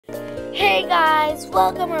Hey guys,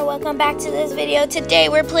 welcome back to this video. Today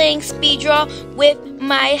we're playing speed draw with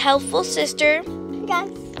my helpful sister. Hey guys.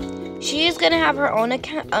 She is gonna have her own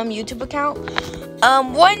account, YouTube account.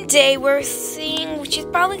 One day we're seeing she's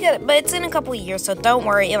probably gonna, but it's in a couple years, so don't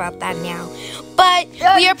worry about that now. But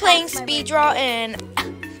we are playing speed draw, and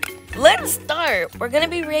let's start. We're gonna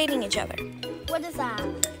be rating each other. What is that?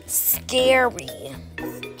 Scary.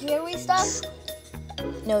 Scary stuff?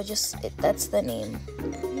 No, that's the name.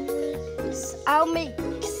 I'll make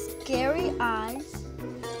scary eyes.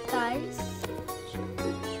 Guys.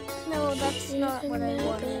 No, that's not what I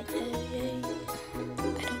wanted. I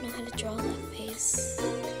don't know how to draw that face.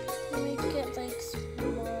 Make it like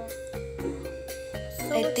small.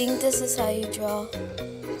 So I think this is how you draw.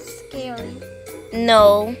 Scary.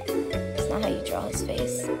 No, it's not how you draw his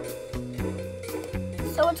face.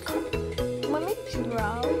 So it's called. Let me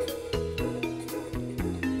draw.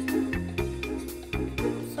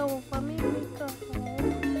 So let me make a hole.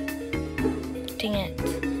 Dang it.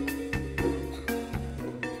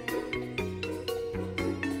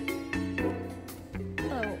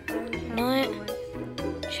 You know what?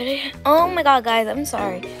 Should I? Oh my god, guys, I'm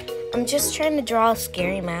sorry. I'm just trying to draw a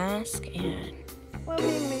scary mask and. Let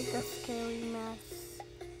me make a scary mask.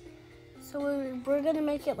 So we're gonna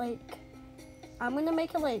make it like. I'm gonna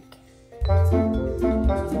make it like.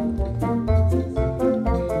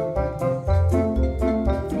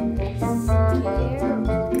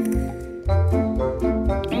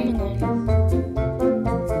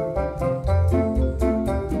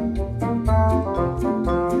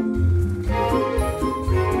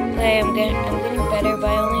 I'm getting better,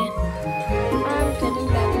 Violin. I'm getting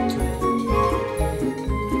better too.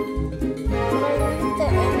 But I need the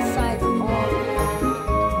inside all.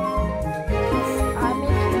 I'm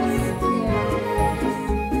making it scary.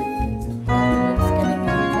 It's gonna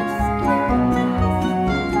be a scary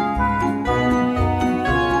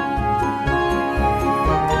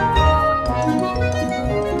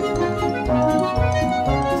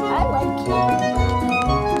I like it.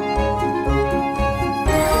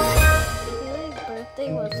 Birthday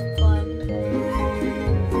was fun.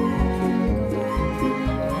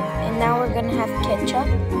 And now we're gonna have ketchup.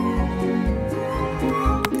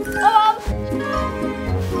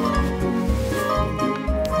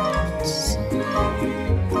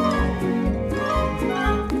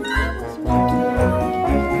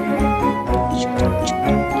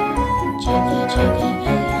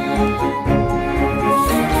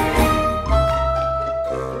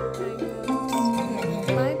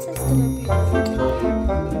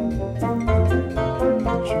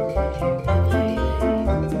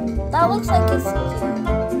 That looks like a scary.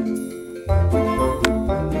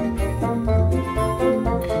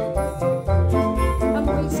 I'm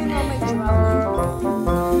wasting all my drawing. Guys, I'm wasting all my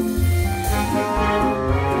drawing.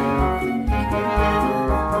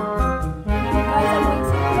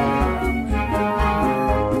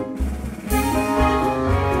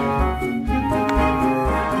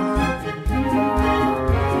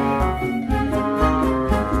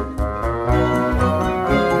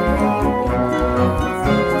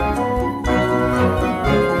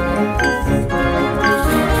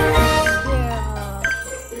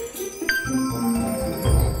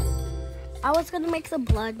 I was gonna make the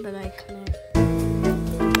blood, but I couldn't.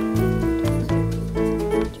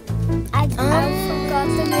 I forgot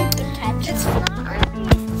to make the ketchup.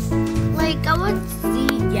 Like, I would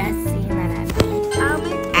seeing that happening. I'll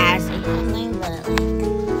make As something, but like,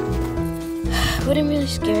 wouldn't really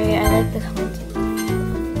scary. I like the content.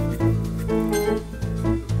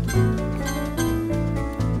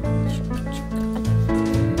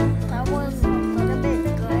 that was a little bit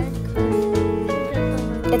good.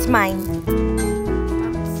 It's mine.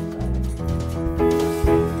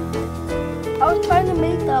 I was trying to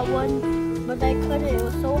make that one, but I couldn't. It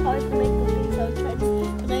was so hard to make the face. I was trying to,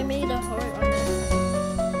 but I made a heart on it.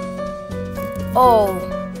 Oh,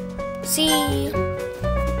 see,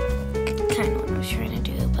 kind of what I was trying to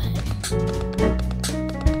do, but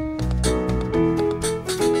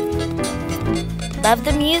love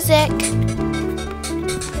the music.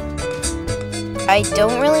 I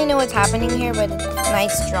don't really know what's happening here, but it's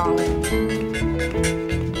nice drawing.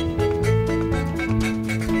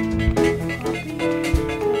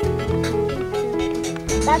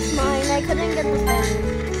 That's mine. I couldn't get the pen.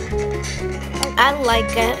 I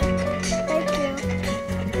like it. Thank you.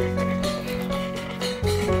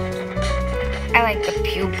 I like the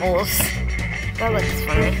pupils. That looks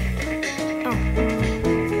fun. Oh.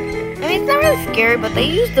 I mean, it's not really scary, but they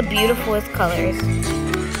use the beautifulest colors.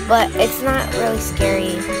 But it's not really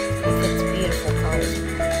scary if it's beautiful colors.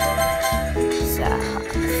 So,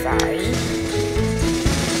 sorry.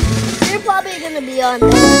 probably gonna be on there.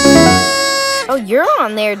 Oh, you're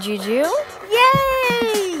on there, Juju.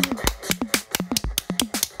 Yay!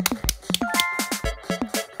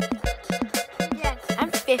 Yes.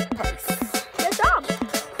 I'm 5th place. Good job.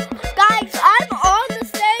 Guys, I'm on the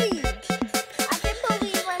stage. I can't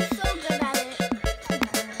believe I'm so good at it.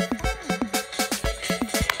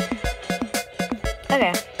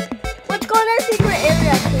 Okay. Let's go in our secret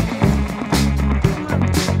area.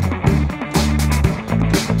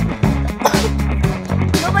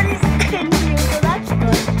 Nobody's in here, so that's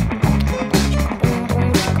good.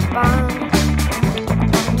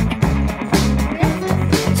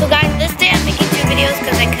 So guys, this day I'm making 2 videos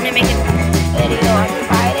because I couldn't make a video on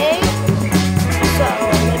Friday. So I'm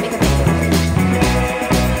gonna make a video.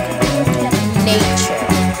 Nature.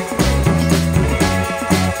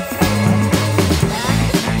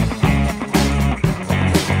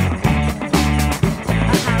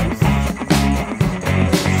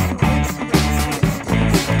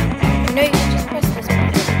 No, you can just press this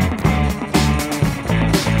button.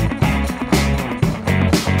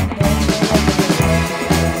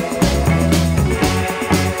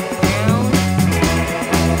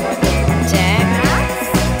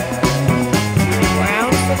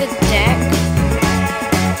 Brown for the deck.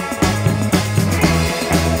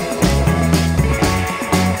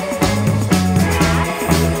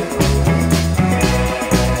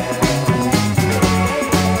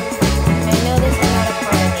 I know this is not a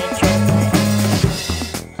part of nature,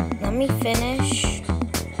 but let me finish.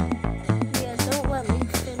 Yeah, don't let me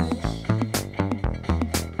finish.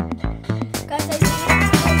 Guys, I think I'm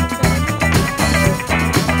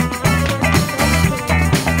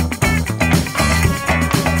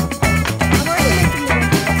already making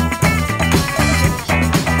the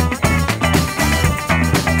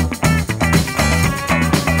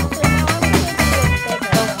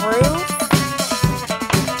The roof.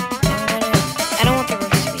 I don't want the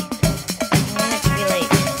roof to be. I want it to be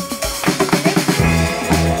like.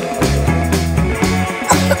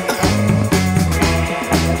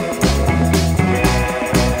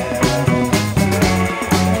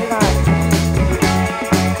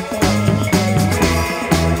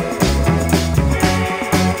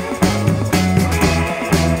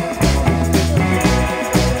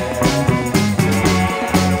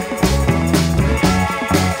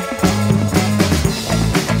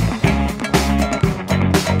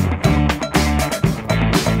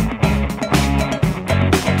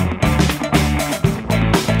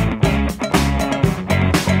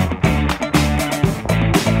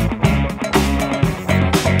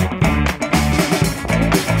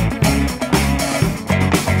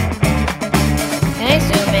 Can I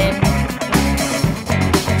zoom in?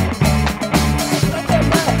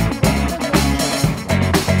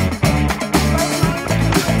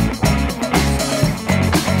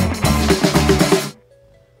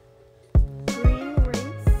 green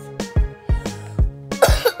race.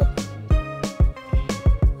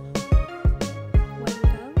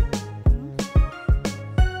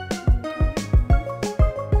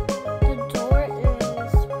 The door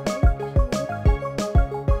is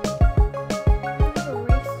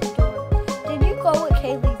erase the door. Did you go with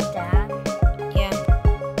Kaylee's dad? Yeah.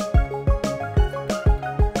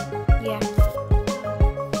 Yeah.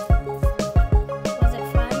 Was it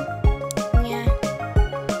fun? Yeah.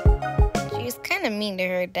 She was kind of mean to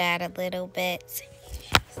her dad a little bit.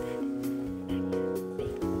 Yes.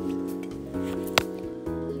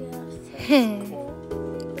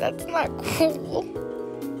 That's not cool.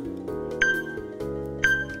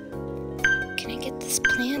 Can I get this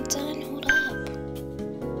plant done? Hold up.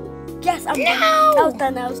 Yes, I'm No!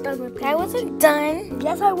 done. I was done with I painting. wasn't done.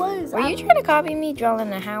 Yes, I was. Were you trying to copy me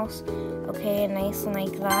drawing a house? Okay, nice and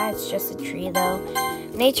like that. It's just a tree though.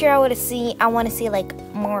 Nature, I want to see like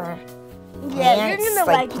more. Yeah, plants, you're gonna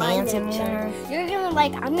like like my plants and nature. more. You're gonna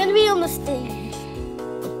like. I'm gonna be on the stage.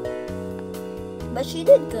 But she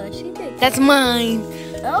did good. She did good. That's mine.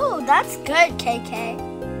 Oh, that's good, KK.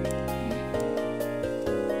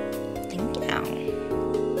 Thank you.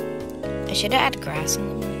 I should have added grass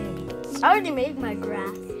in the I already made my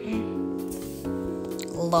graph.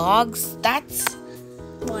 logs. That's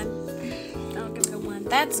 1. I'll give it a 1.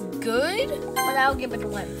 that's good. But I'll give it a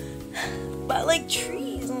 1. But like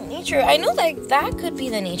trees and nature, I know that could be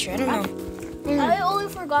the nature. I don't know. I only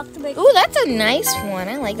forgot to make. Ooh, that's a nice one.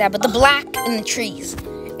 I like that. But the black in the trees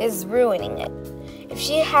is ruining it. If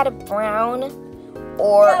she had a brown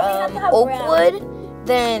or Yeah, we have to have oak brown. wood,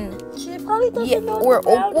 then She probably doesn't know. or what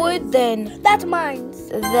brown oak wood, is. then That's mine.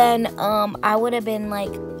 I would have been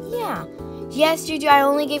like, yeah. Yes, Juju, I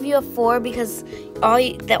only give you a 4 because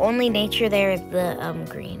the only nature there is the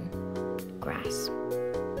green grass.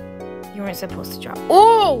 You weren't supposed to drop.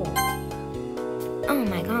 Oh! Oh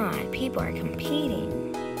my god, people are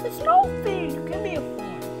competing. It's no fair. Give me a 4.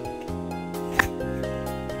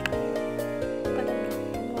 But I'm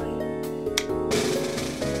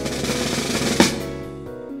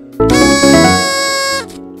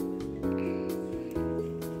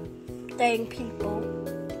dang people.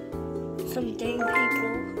 Some dang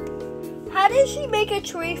people. How did she make a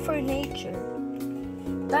tree for nature?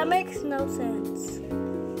 That makes no sense.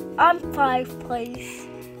 I'm 5th place.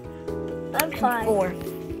 I'm 5. 4.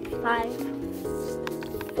 5.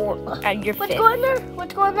 4. You're Let's 5th.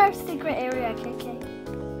 go in our secret area, KK.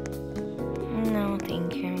 No,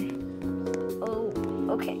 thank you. Oh,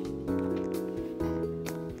 okay.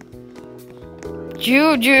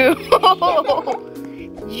 Juju.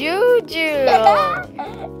 Juju.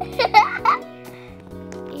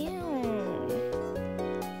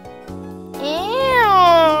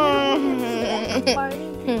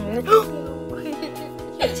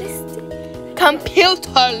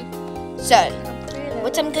 Computer. So,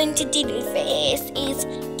 what I'm going to do first is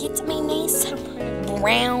get my nice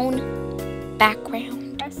brown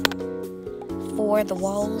background for the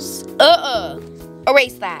walls.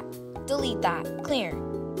 Erase that. Delete that. Clear.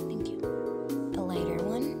 Thank you. A lighter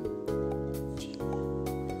one.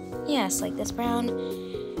 Yes, like this brown.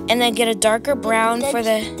 And then get a darker brown for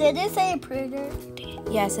the... Did it say printer?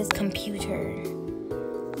 Yeah, it says computer.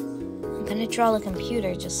 I'm gonna draw the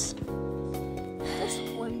computer, just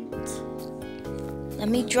wait. let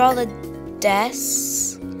me draw the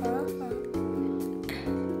desk. 2.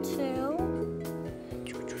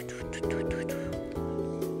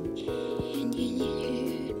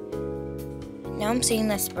 Now I'm seeing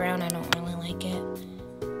this brown, I don't really like it.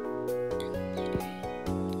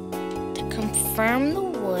 To confirm the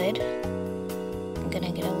wood, I'm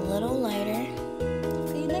gonna get a little lighter.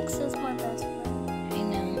 Phoenix is my best friend. I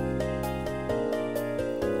know.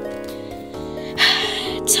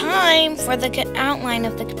 Time for the outline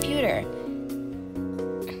of the computer.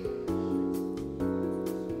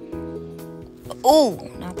 Oh,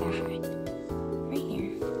 not that high. Right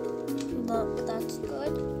here. Look, that's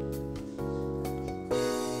good.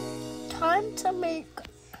 Time to make...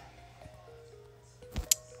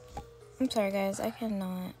 I'm sorry, guys. I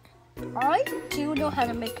cannot. I do know how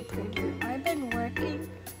to make a printer. I've been working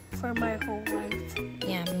for my whole life.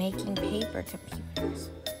 Yeah, making paper computers.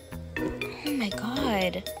 Oh my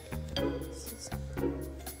god. This is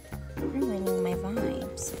ruining my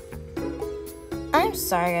vibes. I'm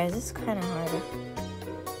sorry, guys. This is kind of hard.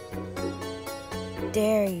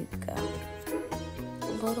 There you go.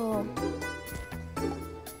 Little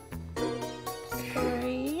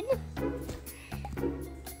Green.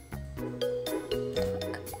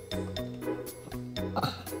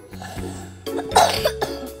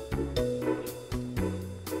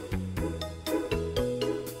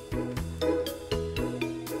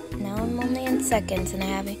 Now I'm only in seconds and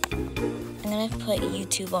I'm gonna put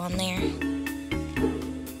YouTube on there.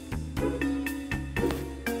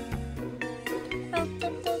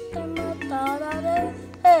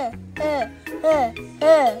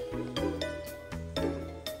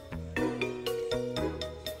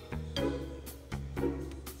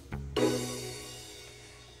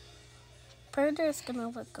 Printer is gonna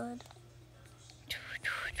look good.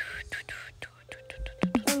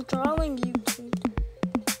 I'm drawing YouTube.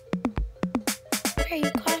 Why are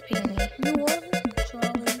you copying me? You are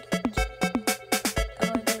drawing YouTube. Oh,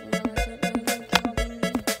 I didn't realize it. Maybe I'm drawing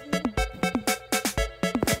YouTube.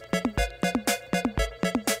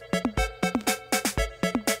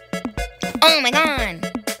 Oh my god!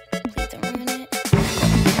 Please don't ruin it.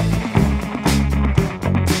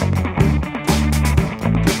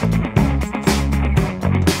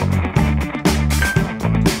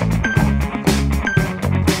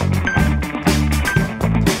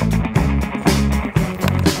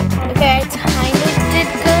 Okay, I kind of did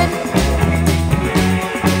good.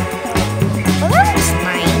 Well, that looks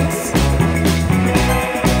nice.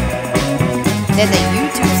 There's a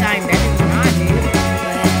YouTube sign better than I do, but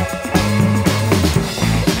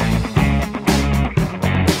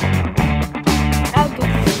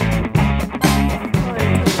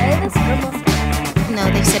no,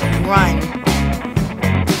 they said run.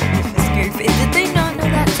 Did they not know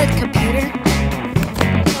that said computer?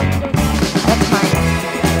 That's fine.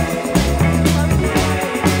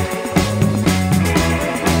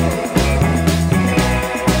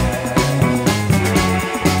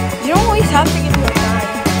 You don't always have to give me a sign.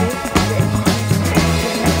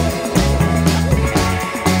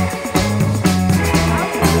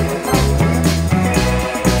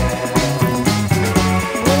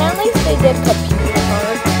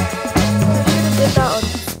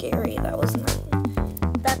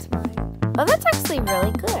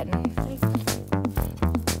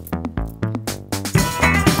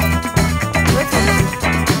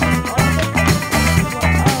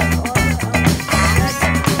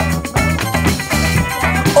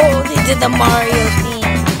 did the Mario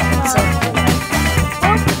theme. So cool.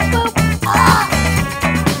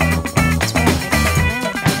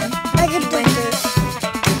 I can do this.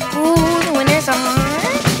 Ooh, the winners are.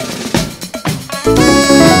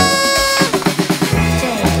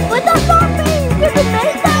 But that's not me. You're the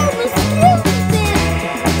best out of the skills.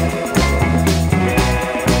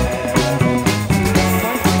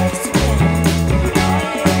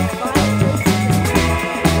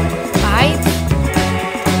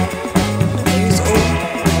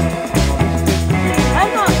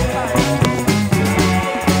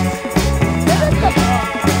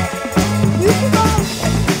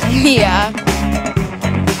 Yeah.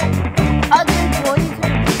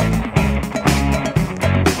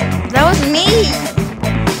 That was me.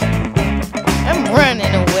 I'm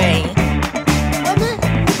running away.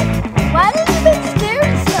 Why did you make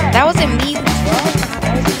scary stuff? That wasn't me.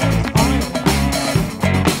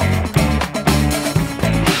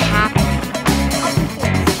 Happy.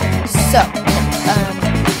 So,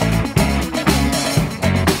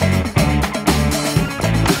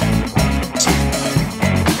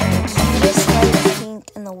 cutest light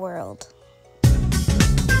pink in the world.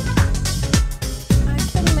 I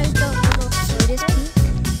can make a little Cutest pink,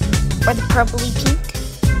 or the purpley pink,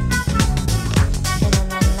 and then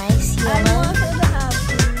a nice I yellow. want her to have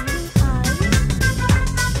green eyes.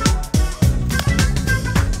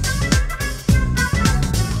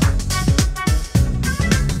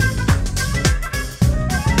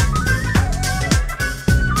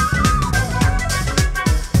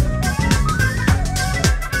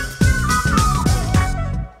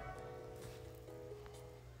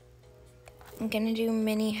 I'm gonna do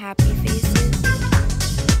mini happy faces.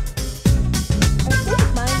 I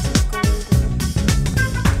think mine's is golden.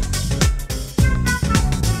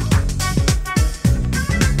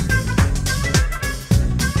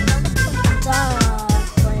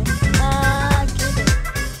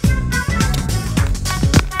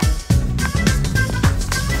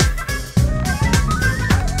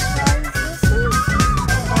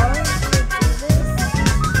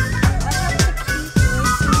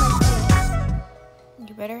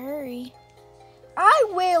 You better hurry. I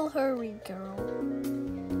will hurry, girl.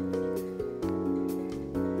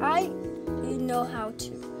 You know how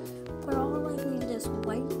to. But all I need is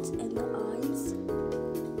white in the eyes.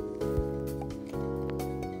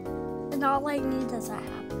 And all I need is a hat.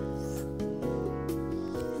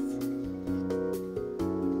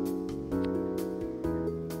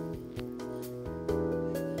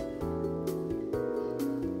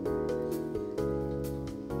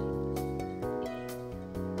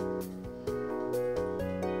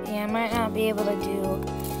 Yeah, I might not be able to do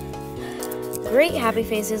great happy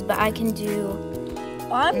faces, but I can do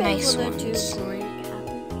I'm nice able to do ones. great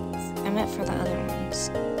happy face. I meant for the other ones.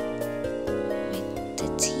 Like the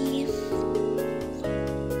teeth.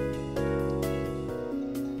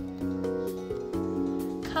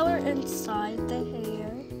 Color inside the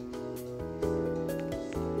hair.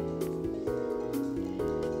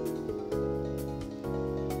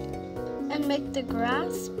 And make the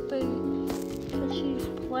grass big because she's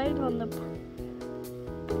playing on the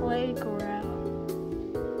playground.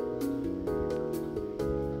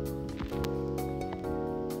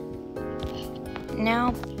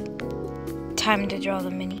 Now, time to draw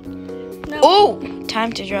the mini. No, Oh,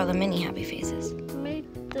 time to draw the mini happy faces. make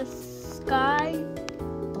the sky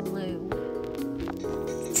blue.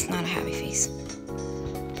 It's not a happy face.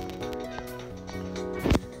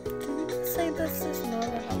 Did you say this is not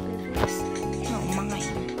a happy face? No,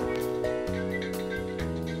 mine.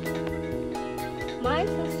 Mine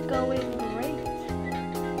is going great.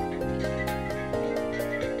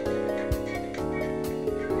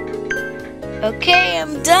 Okay,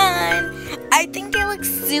 I'm done. I think it looks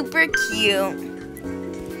super cute.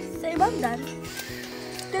 Same, I'm done.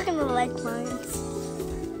 You're gonna like mine.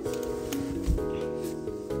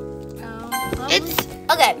 It's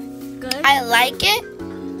okay. good. I like it,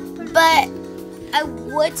 but I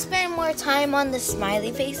would spend more time on the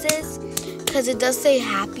smiley faces because it does say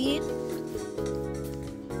happy.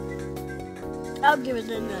 I'll give it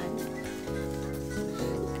a 9.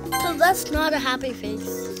 So that's not a happy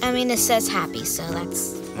face. I mean, it says happy, so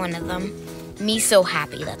that's one of them. Me so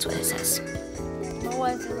happy, that's what it says.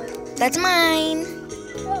 Why is it like? That's mine.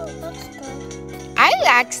 Oh, that's good. I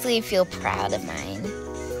actually feel proud of mine.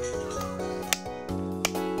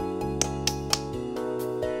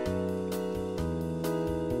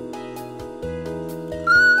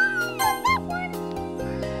 That one.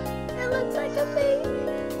 It looks like a baby.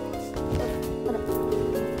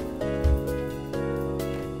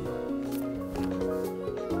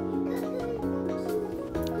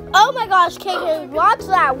 Oh my gosh, KK, watch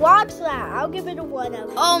that, watch that. I'll give it a 1 out of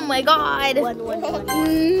 10. Oh my god. 1.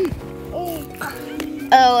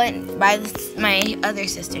 Oh, and my other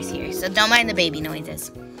sister's here, so don't mind the baby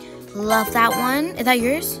noises. Love that one. Is that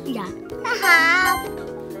yours? Yeah.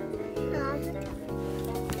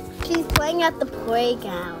 She's playing at the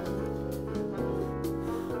playground.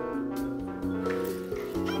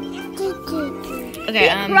 Okay,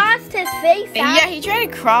 He crossed his face out. yeah, he tried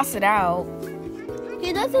to cross it out.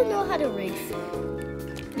 He doesn't know how to erase it.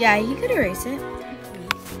 Yeah, he could erase it.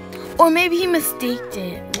 Or maybe he mistaked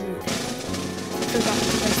it. Forgot to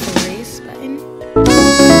press the erase button.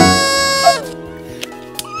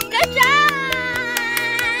 Good job!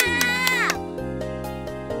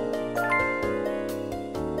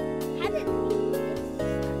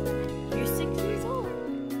 You're 6 years old.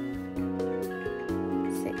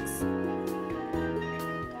 6.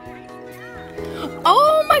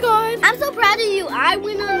 Oh my god! I'm so proud of you. I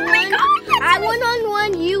went on one. I went on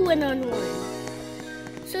one. You went on one.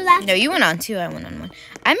 So that's. No, you went on 2. I went on 1.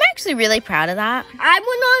 I'm actually really proud of that. I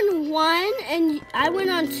went on 1, and I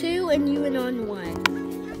went on 2, and you went on 1.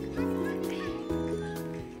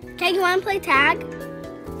 Okay, you want to play tag?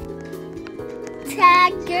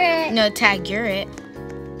 Tag it. No, tag, you're it.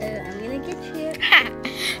 I'm gonna get you.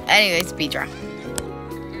 Anyway, speed draw.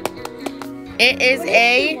 It is What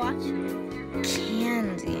a watching?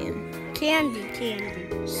 candy.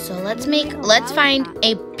 Candy. So let's find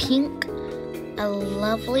a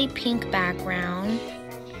lovely pink background.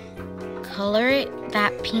 Color it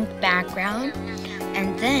that pink background,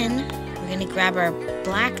 and then we're gonna grab our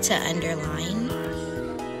black to underline.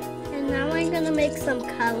 And now I'm gonna make some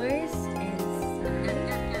colors.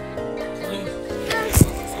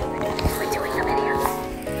 We're doing a video.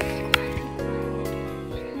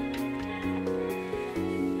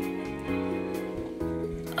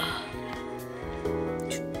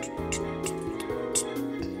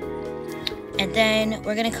 And then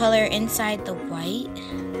we're gonna color inside the white.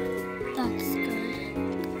 That's good.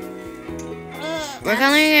 We're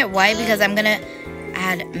coloring it white because I'm gonna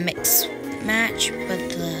add mix match, but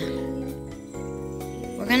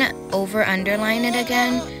we're gonna over underline it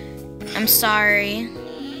again. I'm sorry.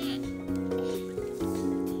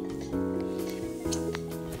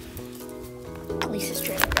 At least it's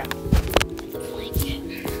straight up.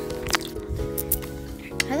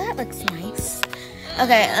 Oh, that looks nice.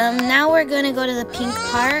 Okay, now we're gonna go to the pink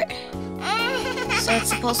part. So it's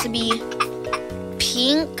supposed to be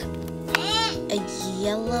pink, a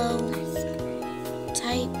yellow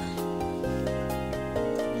type. I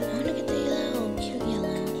want to get the yellow, cute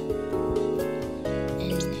yellow.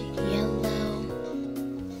 And yellow.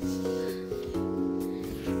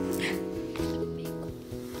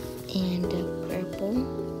 And a purple.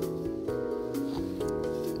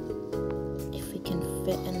 If we can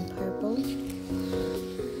fit in purple.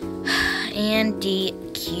 And the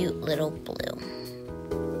cute little blue.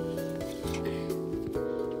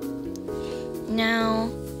 Now,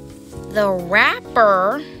 the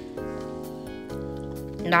wrapper,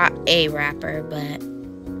 not a wrapper, but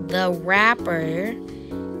the wrapper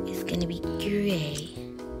is gonna be gray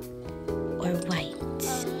or white.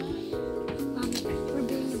 We're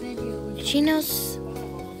doing a video. She knows.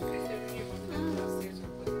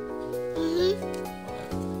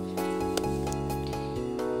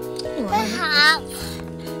 Anyway.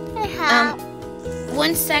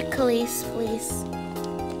 1 sec, Khalees, please.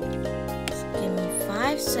 Just give me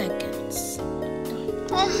 5 seconds.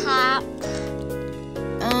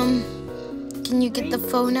 Can you get the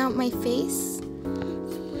phone out my face?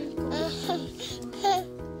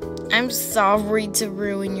 I'm sorry to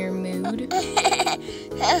ruin your mood.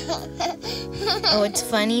 Oh, it's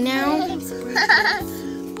funny now?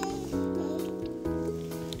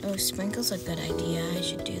 Oh, sprinkles a good idea. I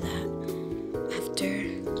should do that after.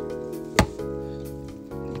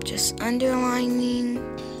 Just underlining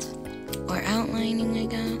or outlining, I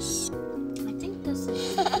guess. I think this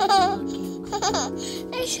is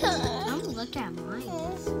Don't look at mine.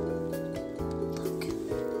 Look.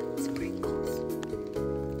 Sprinkles.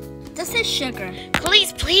 This is sugar.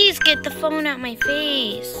 Please get the phone out my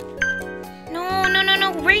face. No.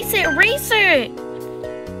 Erase it.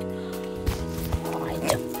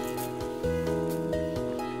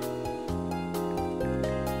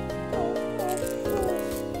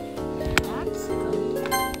 That's good.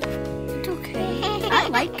 It's okay. I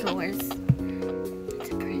like yours. It's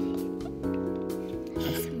pretty.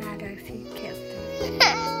 Doesn't matter if you can't fit it.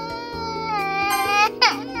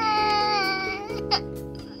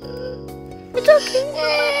 It's okay.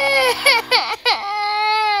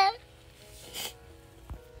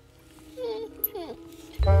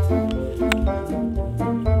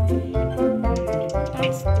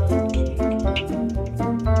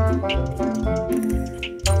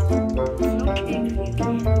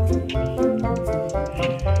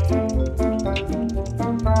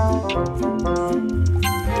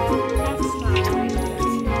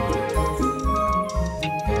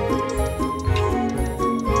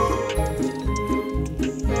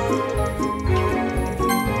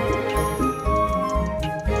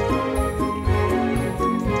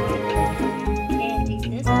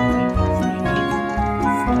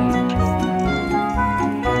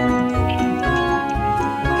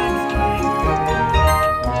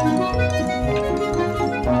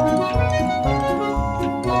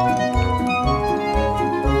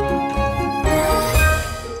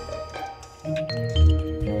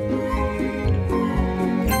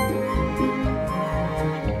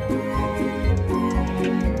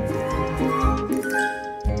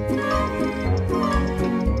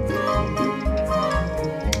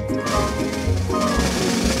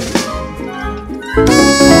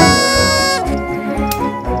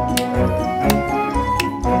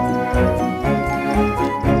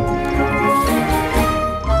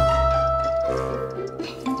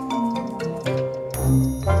 Your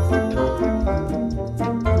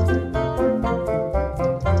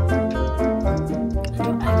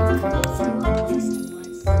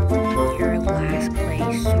last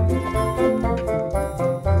place.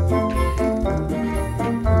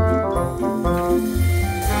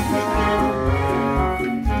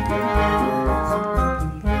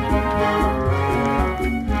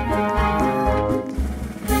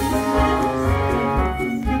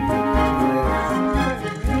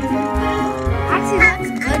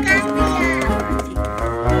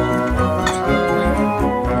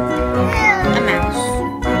 A mouse.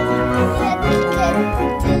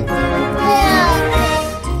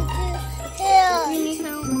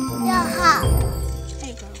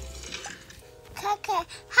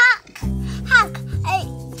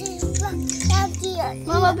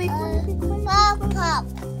 Mama, be quiet.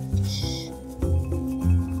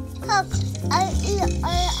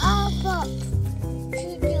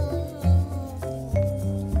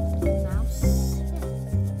 Mouse.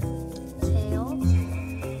 Tail.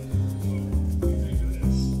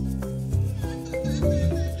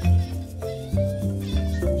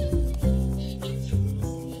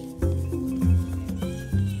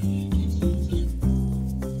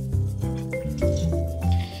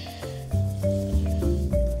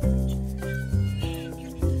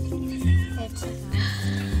 It's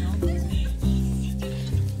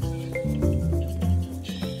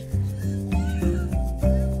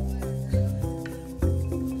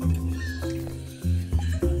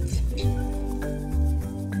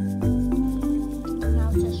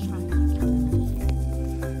mouse is trying.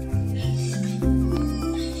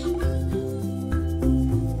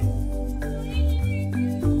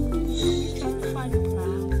 Trying to find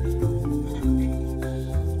brown.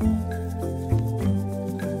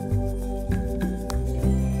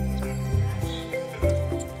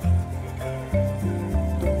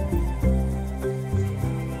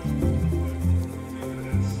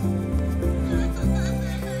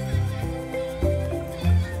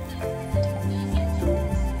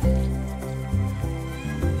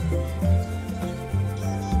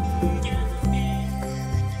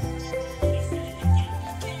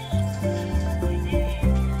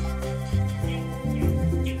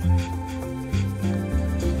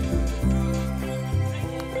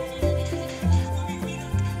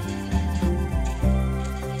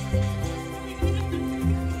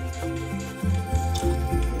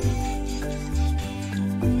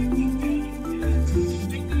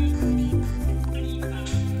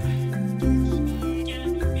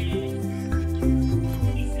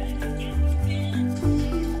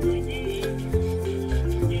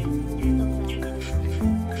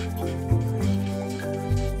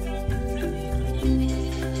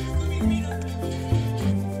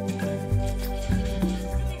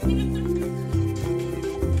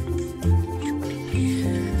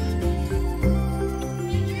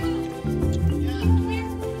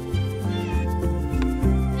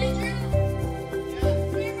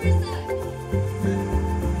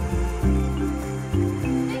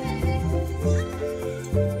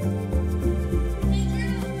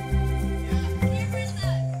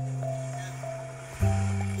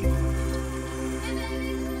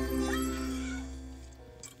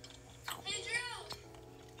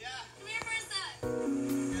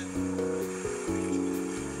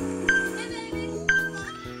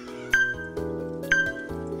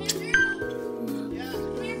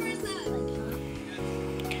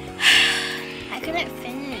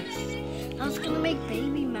 I was gonna make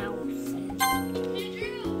baby mouse.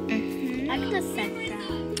 I could have said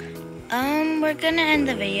that. We're gonna end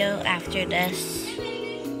the video after this,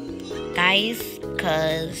 guys,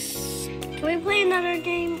 cause Can we play another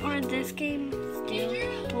game or this game still?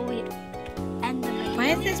 Will we end the video? why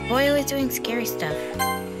is this boy always doing scary stuff?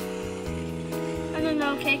 I don't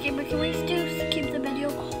know, KK, but can we still keep the video?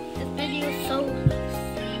 This video is so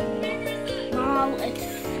small. It's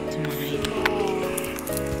It's mine.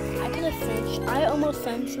 I could have finished. I almost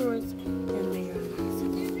censored the video.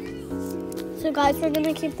 So guys, we're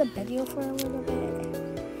gonna keep the video for a little bit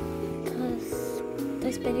because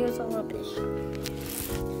this video is a little bit.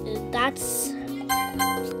 That's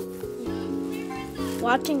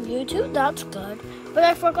watching YouTube. That's good, but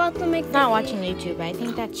I forgot to make. Not watching YouTube. I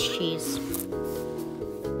think that's cheese.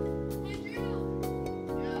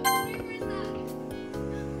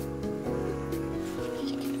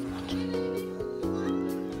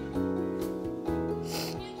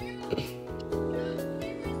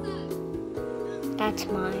 That's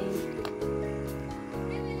mine.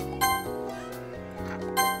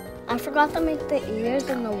 I forgot to make the ears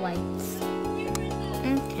and the lights.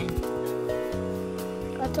 Okay.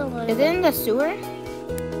 That's a little. Is it in the sewer?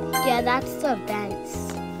 Yeah, that's the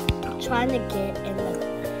vents. I'm trying to get in the.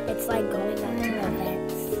 It's like going up to the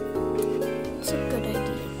vents. It's a good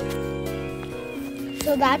idea.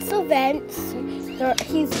 So that's the vents.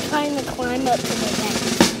 He's trying to climb up to the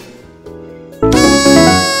vents.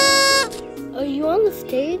 Are you on the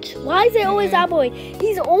stage? Why is it always that boy?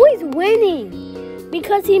 He's always winning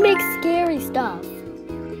because he makes scary stuff.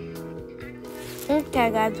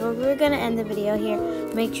 Okay, guys, well, we're going to end the video here.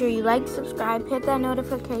 Make sure you like, subscribe, hit that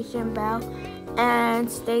notification bell,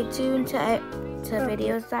 and stay tuned to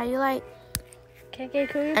videos that you like.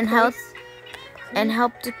 And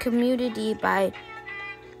help the community by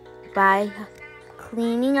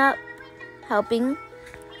cleaning up, helping,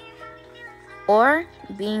 or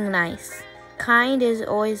being nice. Kind is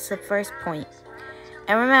always the first point.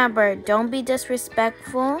 And remember, don't be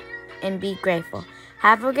disrespectful and be grateful.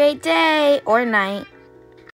 Have a great day or night.